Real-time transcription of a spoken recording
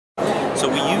So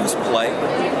we use play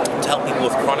to help people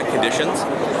with chronic conditions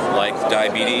like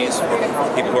diabetes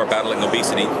or people who are battling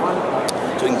obesity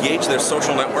to engage their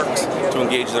social networks, to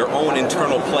engage their own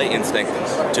internal play instinct,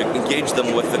 to engage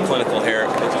them with the clinical care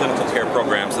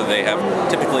programs that they have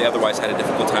typically otherwise had a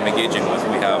difficult time engaging with.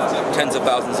 We have tens of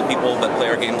thousands of people that play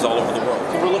our games all over the world.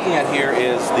 What we're looking at here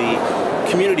is the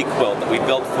community quilt that we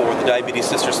built for the Diabetes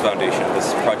Sisters Foundation.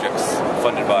 This project's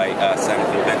funded by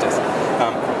Sanofi Aventis.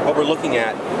 What we're looking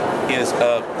at is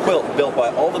a quilt built by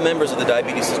all the members of the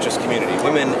Diabetes Sisters community,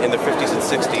 women in their 50s and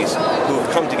 60s who have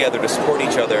come together to support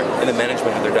each other in the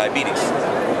management of their diabetes.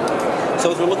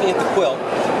 So as we're looking at the quilt,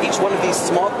 each one of these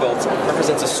small quilts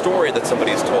represents a story that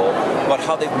somebody has told about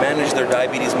how they've managed their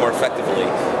diabetes more effectively,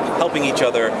 helping each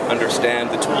other understand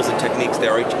the tools and techniques they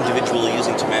are each individually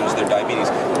using to manage their diabetes.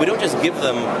 We don't just give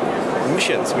them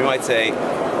missions. We might say,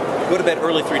 go to bed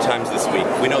early 3 times this week.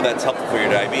 We know that's helpful for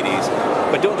your diabetes,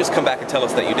 but don't just come back and tell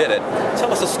us that you did it.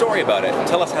 Tell us a story about it.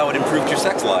 Tell us how it improved your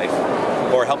sex life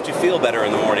or helped you feel better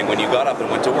in the morning when you got up and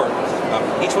went to work.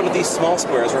 Each one of these small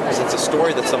squares represents a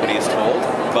story that somebody has told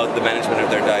about the management of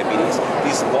their diabetes.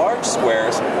 These large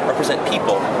squares represent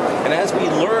people, and as we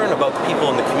learn about the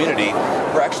people in the community,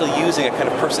 we're actually using a kind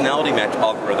of personality match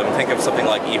algorithm, think of something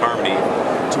like eHarmony,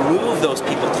 to move those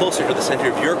people closer to the center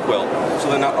of your quilt,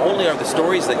 so that not only are the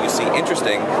stories that you see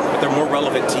interesting, but they're more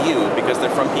relevant to you because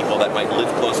they're from people that might live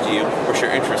close to you or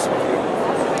share interests with you.